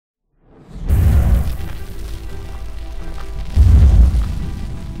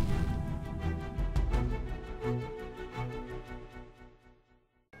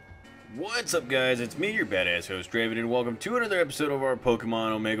What's up, guys? It's me, your badass host, Draven, and welcome to another episode of our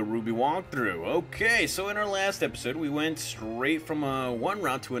Pokemon Omega Ruby walkthrough. Okay, so in our last episode, we went straight from one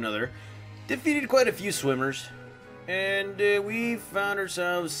route to another, defeated quite a few swimmers, and we found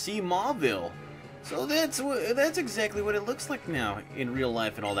ourselves Mauville. So that's exactly what it looks like now in real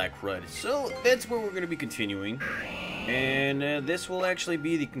life and all that crud. So that's where we're going to be continuing, and this will actually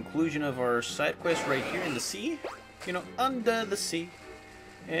be the conclusion of our side quest right here in the sea, you know, under the sea.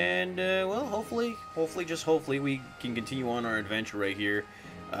 And well, hopefully, we can continue on our adventure right here,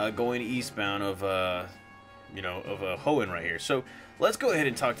 going eastbound of Hoenn right here. So let's go ahead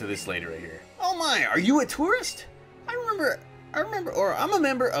and talk to this lady right here. Oh my, are you a tourist? I remember, or I'm a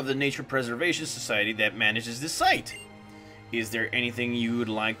member of the Nature Preservation Society that manages this site. Is there anything you would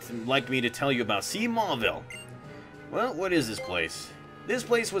like me to tell you about Mauville? Well, what is this place? This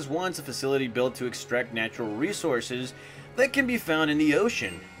place was once a facility built to extract natural resources that can be found in the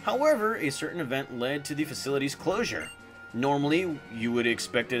ocean. However, a certain event led to the facility's closure. Normally, you would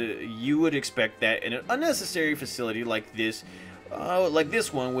expect that an unnecessary facility like this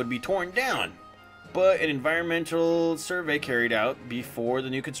one would be torn down. But an environmental survey carried out before the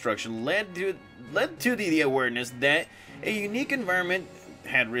new construction led to the awareness that a unique environment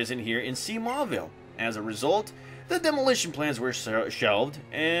had risen here in Mauville. As a result, the demolition plans were shelved,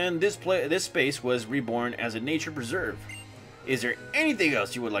 and this space was reborn as a nature preserve. Is there anything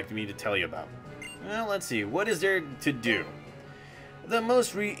else you would like me to tell you about? Well, let's see. What is there to do? The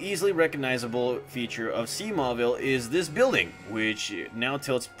most easily recognizable feature of Mauville is this building, which now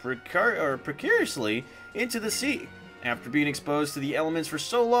tilts precariously into the sea. After being exposed to the elements for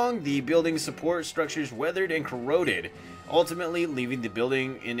so long, the building's support structures weathered and corroded, ultimately leaving the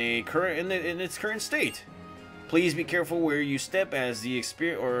building in its current state. Please be careful where you step as you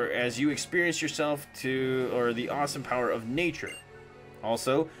experience yourself to the awesome power of nature.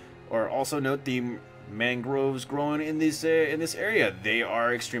 Also note the mangroves growing in this area. They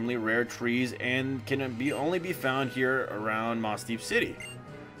are extremely rare trees and can only be found here around Moss Deep City.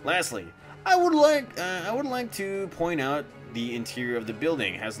 Lastly, I would like to point out the interior of the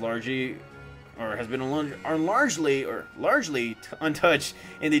building has largely untouched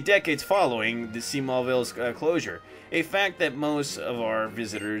in the decades following the Mauville's closure, a fact that most of our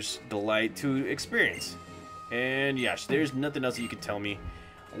visitors delight to experience. And yes, there's nothing else that you can tell me.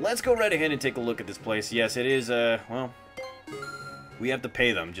 Let's go right ahead and take a look at this place. Yes, it is, well, we have to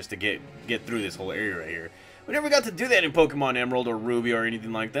pay them just to get through this whole area right here. We never got to do that in Pokemon Emerald or Ruby or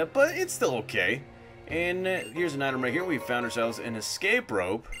anything like that, but it's still okay. And here's an item right here. We found ourselves an escape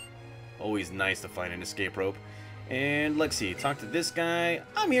rope. Always nice to find an escape rope. And let's see, talk to this guy.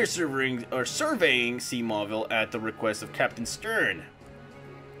 I'm here surveying Mauville at the request of Captain Stern.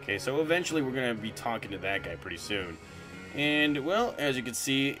 Okay, so eventually we're gonna be talking to that guy pretty soon. And well, as you can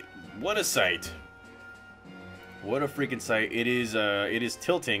see, what a sight! What a freaking sight! It is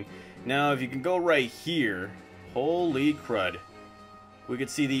tilting. Now, if you can go right here, holy crud! We could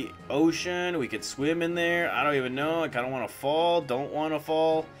see the ocean. We could swim in there. I don't even know. I kind of want to fall. Don't want to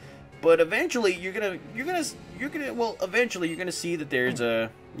fall. But eventually, you're gonna see that there's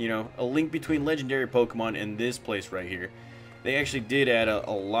a link between legendary Pokemon and this place right here. They actually did add a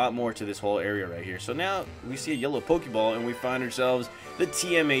lot more to this whole area right here. So now we see a yellow Pokeball, and we find ourselves the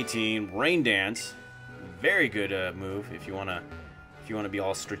TM18 Rain Dance. Very good move if you wanna be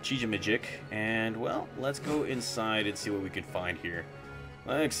all strategic. And well, let's go inside and see what we can find here.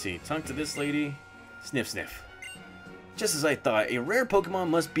 Let's see. Talk to this lady. Sniff, sniff. Just as I thought, a rare Pokemon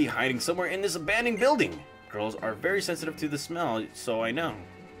must be hiding somewhere in this abandoned building. Girls are very sensitive to the smell, so I know.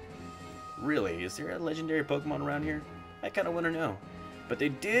 Really, is there a legendary Pokemon around here? I kind of want to know. But they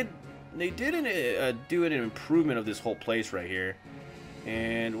did do an improvement of this whole place right here.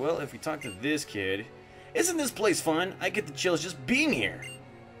 And well, if we talk to this kid, isn't this place fun? I get the chills just being here.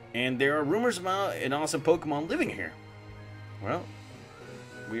 And there are rumors about an awesome Pokemon living here. Well,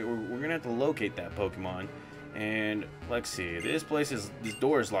 we're gonna have to locate that Pokemon. And let's see, this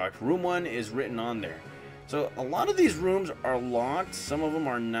door is locked. Room 1 is written on there. So a lot of these rooms are locked. Some of them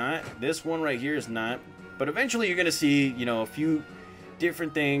are not. This one right here is not. But eventually you're going to see, a few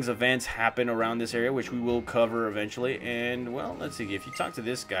different events happen around this area, which we will cover eventually. And well, let's see, if you talk to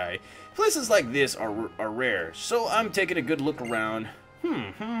this guy, places like this are rare. So I'm taking a good look around.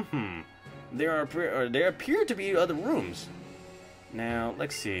 There appear to be other rooms. Now,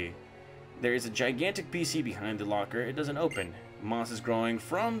 let's see. There is a gigantic PC behind the locker. It doesn't open. Moss is growing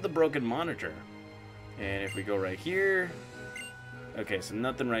from the broken monitor. And if we go right here, okay, so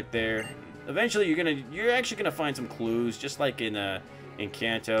nothing right there. Eventually, you're actually gonna find some clues, just like in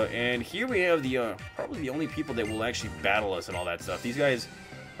Kanto. And here we have the probably the only people that will actually battle us and all that stuff. These guys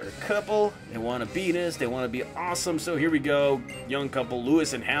are a couple. They want to beat us. They want to be awesome. So here we go. Young couple,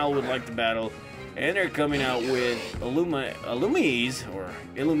 Lewis and Hal, would like to battle. And they're coming out with Illumise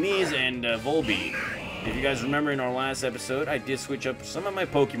and Volbeat. If you guys remember in our last episode, I did switch up some of my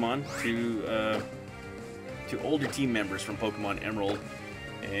Pokemon to older team members from Pokemon Emerald.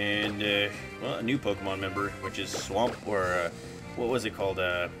 And, well, a new Pokemon member, which is Swamp, or, what was it called?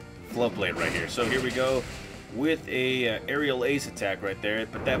 Fluffblade right here. So here we go with a aerial ace attack right there.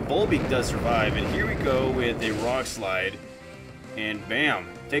 But that Volbeat does survive. And here we go with a Rock Slide. And bam!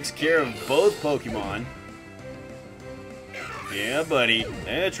 Takes care of both Pokemon. Yeah, buddy.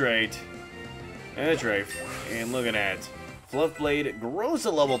 That's right. That's right. And look at that. Fluffblade grows to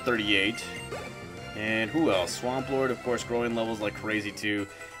level 38. And who else? Swamplord, of course, growing levels like crazy too.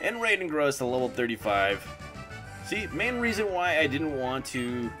 And Raiden grows to level 35. See, main reason why I didn't want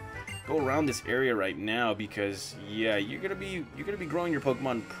to go around this area right now, because yeah, you're gonna be growing your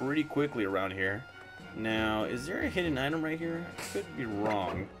Pokemon pretty quickly around here. Now, is there a hidden item right here? I could be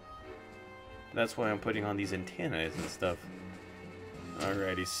wrong. That's why I'm putting on these antennas and stuff.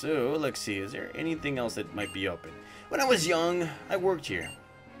 Alrighty, so let's see. Is there anything else that might be open? When I was young, I worked here.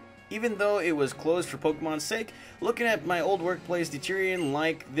 Even though it was closed for Pokemon's sake, looking at my old workplace deteriorating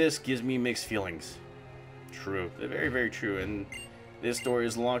like this gives me mixed feelings. True. Very, very true. And this door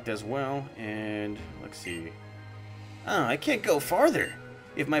is locked as well. And let's see. Oh, I can't go farther.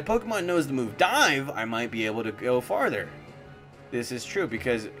 If my Pokemon knows the move Dive, I might be able to go farther. This is true,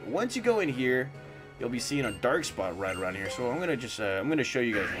 because once you go in here, you'll be seeing a dark spot right around here. So I'm gonna just I'm gonna show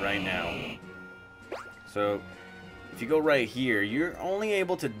you guys right now. So if you go right here, you're only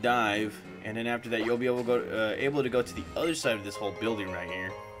able to dive, and then after that, you'll be able to go to the other side of this whole building right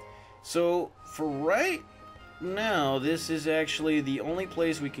here. So for right now, this is actually the only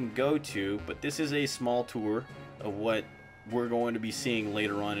place we can go to, but this is a small tour of what we're going to be seeing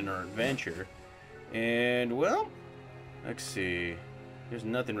later on in our adventure. And well, let's see, there's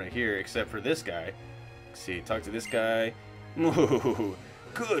nothing right here except for this guy. Let's see, talk to this guy. Ooh,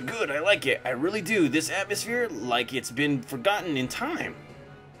 good, I like it, I really do. This atmosphere, like it's been forgotten in time.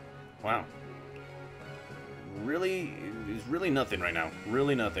 Wow, really, there's really nothing right now,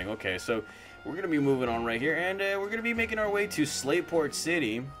 really nothing. Okay, so we're gonna be moving on right here, and we're gonna be making our way to Slateport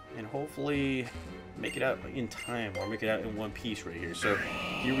City, and hopefully make it out in time, or make it out in one piece right here. So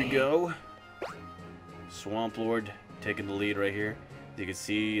here we go. Swamplord taking the lead right here. As you can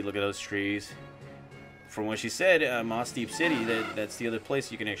see, look at those trees. From what she said, Moss Deep City, that's the other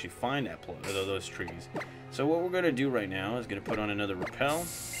place you can actually find those trees. So what we're going to do right now is going to put on another Repel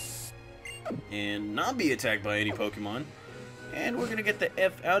and not be attacked by any Pokemon. And we're going to get the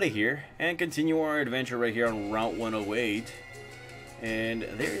F out of here and continue our adventure right here on Route 108. And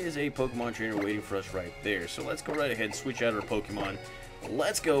there is a Pokemon trainer waiting for us right there. So let's go right ahead and switch out our Pokemon.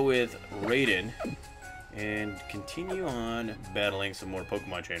 Let's go with Raiden and continue on battling some more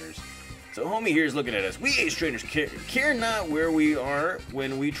Pokemon trainers. So homie here is looking at us. We ace trainers care not where we are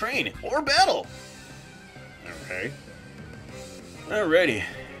when we train or battle. Okay. Alrighty.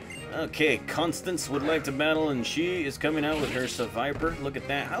 Okay, Constance would like to battle, and she is coming out with her Seviper. Look at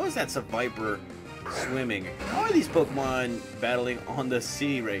that. How is that Seviper swimming? How are these Pokemon battling on the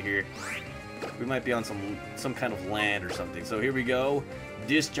sea right here? We might be on some kind of land or something. So here we go.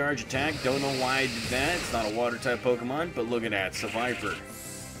 Discharge attack. Don't know why I did that. It's not a water type Pokemon, but look at that. Seviper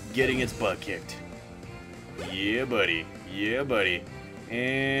getting its butt kicked. Yeah, buddy. Yeah, buddy.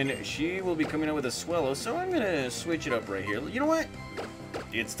 And she will be coming out with a Swellow, so I'm going to switch it up right here. You know what?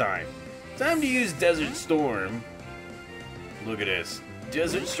 It's time. Time to use Desert Storm. Look at this.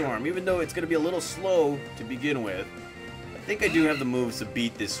 Desert Storm. Even though it's going to be a little slow to begin with, I think I do have the moves to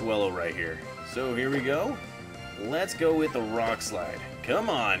beat this Swellow right here. So here we go. Let's go with the Rock Slide. Come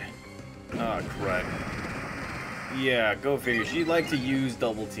on. Oh, crud. Yeah, go figure. She'd like to use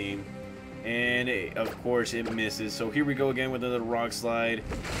Double Team. And, of course, it misses. So here we go again with another Rock Slide.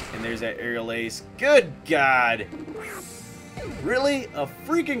 And there's that Aerial Ace. Good God! Really? A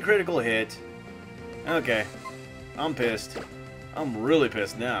freaking critical hit? Okay. I'm pissed. I'm really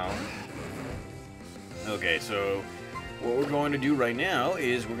pissed now. Okay, so what we're going to do right now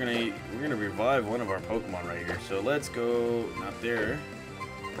is we're gonna revive one of our Pokemon right here. So let's go, not there.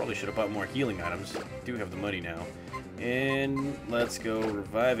 Probably should have bought more healing items. Do have the money now. And let's go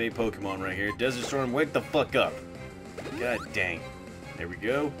revive a Pokemon right here. Desert Storm, wake the fuck up. God dang. There we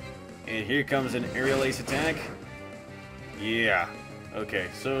go. And here comes an Aerial Ace attack. Yeah. Okay,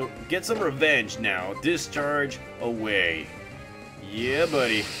 so get some revenge now. Discharge away. Yeah,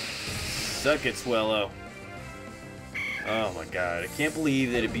 buddy. Suck it, Swellow. Oh my god, I can't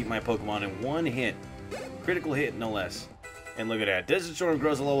believe that it beat my Pokemon in one hit. Critical hit, no less. And look at that. Desert Storm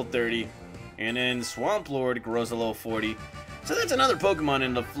grows to level 30. And then Swamp Lord grows to level 40. So that's another Pokemon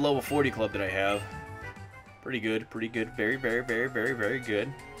in the level 40 club that I have. Pretty good, pretty good. Very, very, very, very, very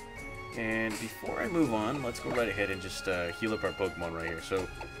good. And before I move on, let's go right ahead and just heal up our Pokemon right here. So,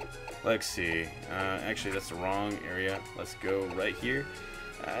 let's see. Actually, that's the wrong area. Let's go right here.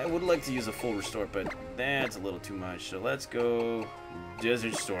 I would like to use a full restore, but that's a little too much. So let's go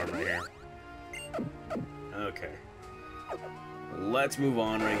Desert Storm right here. Okay. Let's move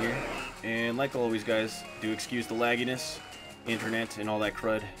on right here. And like always, guys, do excuse the lagginess, internet, and all that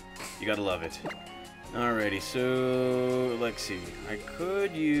crud. You gotta love it. Alrighty, so let's see. I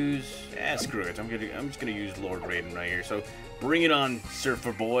could use... screw it. I'm just gonna use Lord Raiden right here. So bring it on,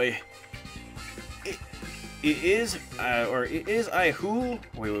 Surfer Boy. It is I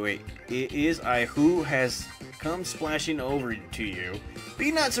who has come splashing over to you.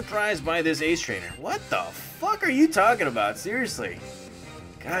 Be not surprised by this Ace Trainer. What the fuck are you talking about? Seriously.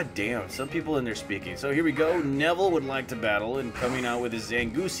 God damn, some people in there speaking. So here we go. Neville would like to battle and coming out with his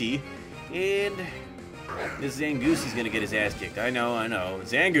Zangoose. And this Zangoose's gonna get his ass kicked. I know.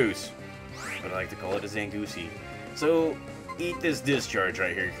 Zangoose. But I like to call it a Zangoose. So eat this discharge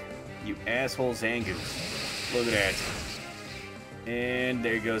right here. You asshole Zangoose. Look at that. And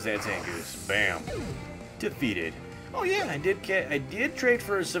there goes that Zangoose. Bam. Defeated. Oh yeah, I did trade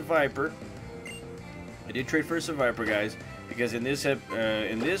for a Seviper. I did trade for a Seviper, guys, because in this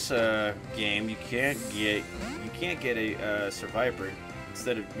game you can't get a Seviper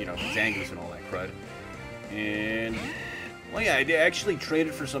instead of, you know, Zangoose and all that crud. And well, yeah, I actually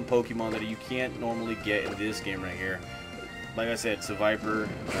traded for some Pokemon that you can't normally get in this game right here. Like I said, Seviper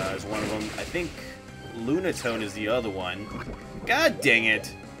is one of them. I think Lunatone is the other one. God dang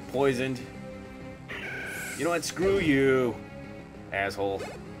it! Poisoned. You know what? Screw you, asshole.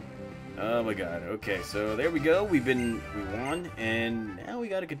 Oh my god. Okay, so there we go. We won, and now we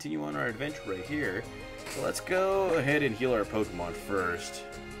gotta continue on our adventure right here. So let's go ahead and heal our Pokemon first.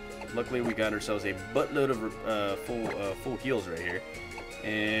 Luckily, we got ourselves a buttload of full heals right here.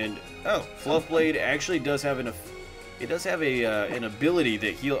 And oh, Fluffblade actually does have an ability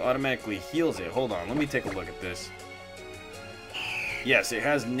that automatically heals it. Hold on, let me take a look at this. Yes, it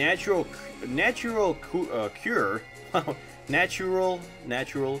has natural cure.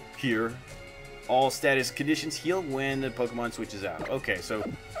 natural cure. All status conditions heal when the Pokemon switches out. Okay, so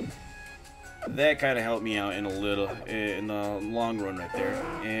that kind of helped me out in the long run right there.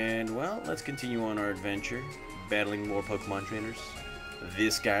 And well, let's continue on our adventure, battling more Pokemon trainers.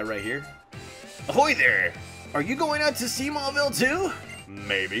 This guy right here. Ahoy there! Are you going out to see Mauville too?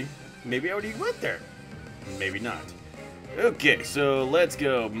 Maybe. Maybe I already went there. Maybe not. Okay, so let's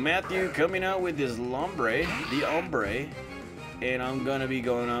go. Matthew coming out with his the Ombre. And I'm gonna be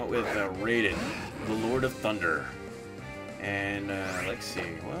going out with Raiden, the Lord of Thunder. And let's see.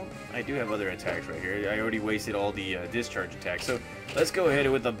 Well, I do have other attacks right here. I already wasted all the discharge attacks. So let's go ahead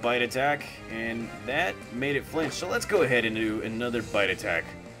with a bite attack. And that made it flinch. So let's go ahead and do another bite attack.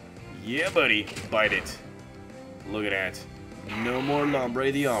 Yeah, buddy. Bite it. Look at that. No more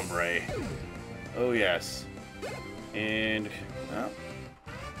Lombre the Ombre. Oh, yes. And, well,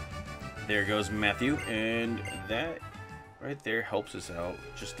 there goes Matthew. And that right there helps us out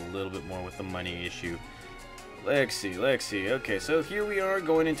just a little bit more with the money issue. Let's see. Okay, so here we are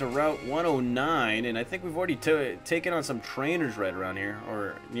going into Route 109. And I think we've already taken on some trainers right around here,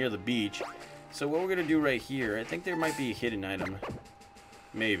 or near the beach. So what we're going to do right here, I think there might be a hidden item.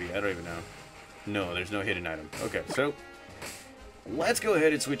 Maybe. I don't even know. No, there's no hidden item. Okay, so let's go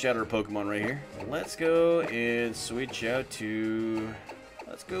ahead and switch out our Pokemon right here. Let's go and switch out to...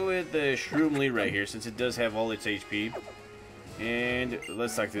 Let's go with the Shroomly right here, since it does have all its HP. And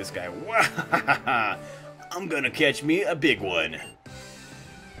let's talk to this guy. Wow! I'm gonna catch me a big one.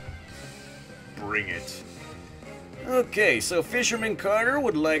 Bring it. Okay, so Fisherman Carter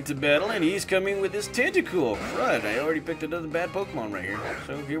would like to battle, and he's coming with his Tentacool. Crud, I already picked another bad Pokemon right here.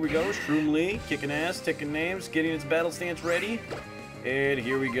 So here we go, Shroomly, kicking ass, taking names, getting its battle stance ready. And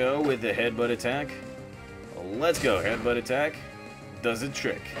here we go with the Headbutt attack. Let's go, Headbutt attack. Does its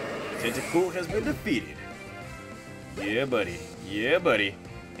trick. Tentacool has been defeated. Yeah, buddy. Yeah, buddy.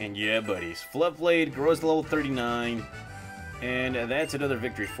 And yeah, buddies. Fluffblade grows to level 39. And that's another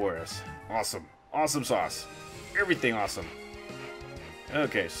victory for us. Awesome. Awesome sauce. Everything awesome.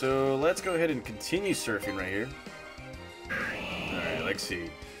 Okay, so let's go ahead and continue surfing right here. Alright, let's see.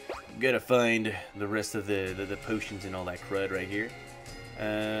 Gotta find the rest of the potions and all that crud right here.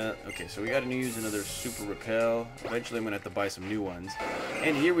 Okay, so we gotta use another Super Repel. Eventually I'm gonna have to buy some new ones.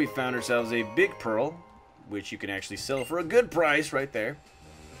 And here we found ourselves a Big Pearl, which you can actually sell for a good price right there.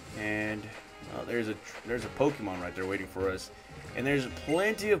 And Oh, there's a Pokemon right there waiting for us. And there's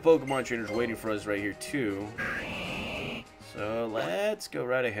plenty of Pokemon trainers waiting for us right here, too. So, let's go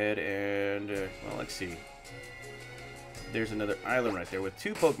right ahead and, well, let's see. There's another island right there with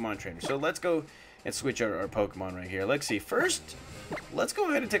 2 Pokemon trainers. So, let's go and switch out our Pokemon right here. Let's see. First, let's go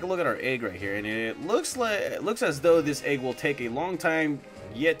ahead and take a look at our egg right here. And it looks as though this egg will take a long time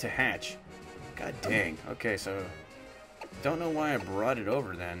yet to hatch. God dang. Okay, so don't know why I brought it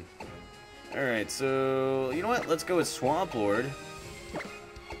over then. Alright, so you know what? Let's go with Swampert.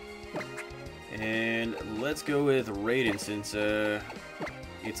 And let's go with Raiden since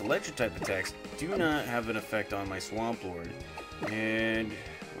its electric type attacks do not have an effect on my Swampert. And,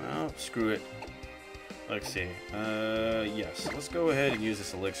 well, screw it. Let's see. Yes. Let's go ahead and use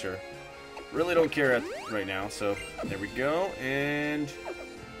this elixir. Really don't care right now, so there we go. And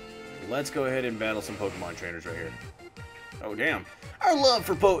let's go ahead and battle some Pokemon trainers right here. Oh, damn. Our love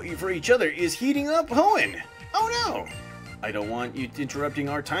for each other is heating up, Hoenn. Oh, no. I don't want you interrupting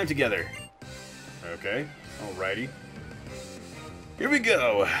our time together. Okay. Alrighty. Here we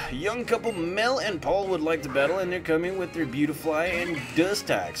go. Young couple Mel and Paul would like to battle, and they're coming with their Beautifly and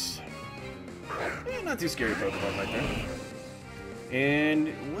Dustox. Not too scary Pokemon right there.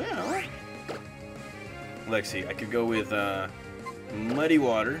 And, well, let's see. I could go with Muddy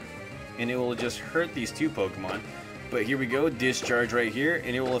Water, and it will just hurt these 2 Pokemon. But here we go, Discharge right here,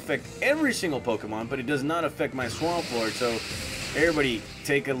 and it will affect every single Pokemon, but it does not affect my Swampert, so everybody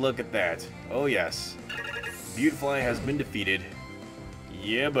take a look at that. Oh yes. Beautifly has been defeated.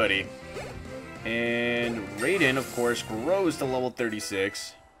 Yeah, buddy. And Raiden, of course, grows to level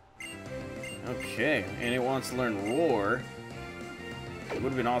 36. Okay, and it wants to learn Roar. It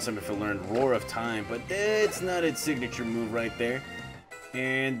would have been awesome if it learned Roar of Time, but that's not its signature move right there.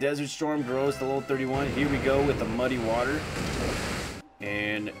 And Desert Storm grows to level 31. Here we go with the Muddy Water.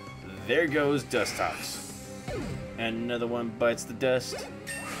 And there goes Dustox. And another one bites the dust.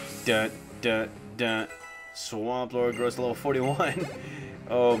 Dun, dun, dun. Swampert grows to level 41.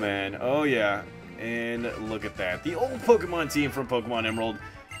 Oh, man. Oh, yeah. And look at that. The old Pokemon team from Pokemon Emerald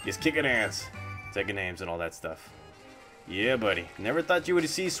is kicking ass. Taking names and all that stuff. Yeah, buddy. Never thought you would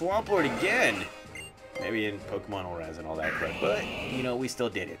see Swampert again. Maybe in Pokemon ORAS and all that crap, but, you know, we still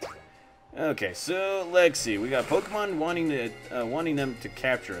did it. Okay, so, let's see. We got Pokemon wanting them to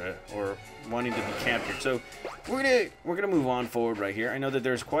capture it, or wanting to be captured. So, we're gonna move on forward right here. I know that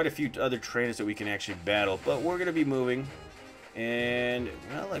there's quite a few other trainers that we can actually battle, but we're gonna be moving. And,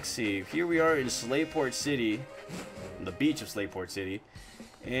 well, let's see. Here we are in Slayport City, on the beach of Slayport City.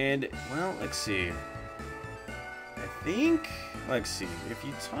 And, well, let's see. I think, let's see. If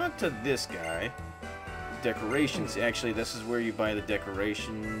you talk to this guy... Decorations. Actually, this is where you buy the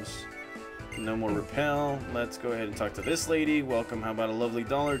decorations. No more repel. Let's go ahead and talk to this lady. Welcome. How about a lovely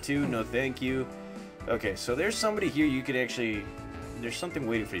 $1 or $2? No, thank you. Okay, so there's somebody here you could actually... There's something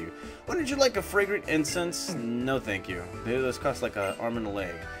waiting for you. Wouldn't you like a fragrant incense? No, thank you. Those cost like an arm and a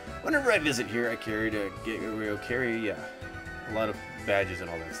leg. Whenever I visit here, I carry a lot of badges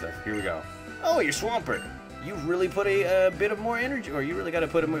and all that stuff. Here we go. Oh, you're Swampert. You really put a bit of more energy, or you really got to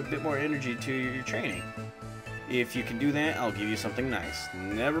put a bit more energy to your training. If you can do that, I'll give you something nice.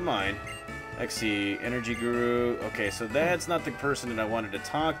 Never mind. Let's see, Energy Guru. Okay, so that's not the person that I wanted to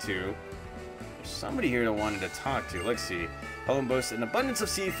talk to. There's somebody here that I wanted to talk to. Let's see. Home boasts an abundance of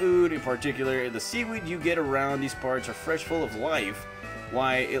seafood. In particular, the seaweed you get around these parts are fresh, full of life.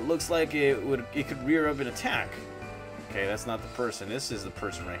 Why, it looks like it could rear up and attack. Okay, that's not the person. This is the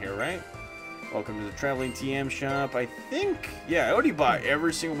person right here, right? Welcome to the traveling TM shop. I think, yeah, I already bought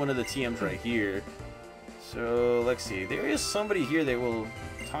every single one of the TMs right here. So, let's see. There is somebody here that will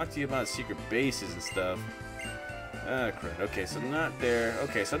talk to you about secret bases and stuff. Ah, crap. Okay, so not there.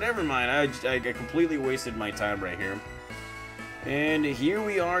 Okay, so never mind. I completely wasted my time right here. And here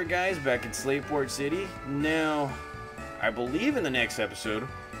we are, guys, back in Slayport City. Now, I believe in the next episode,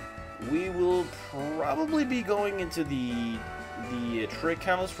 we will probably be going into the Trick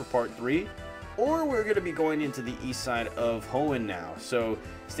House for Part 3. Or we're going to be going into the east side of Hoenn now. So,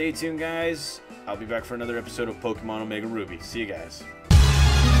 stay tuned, guys. I'll be back for another episode of Pokemon Omega Ruby. See you guys.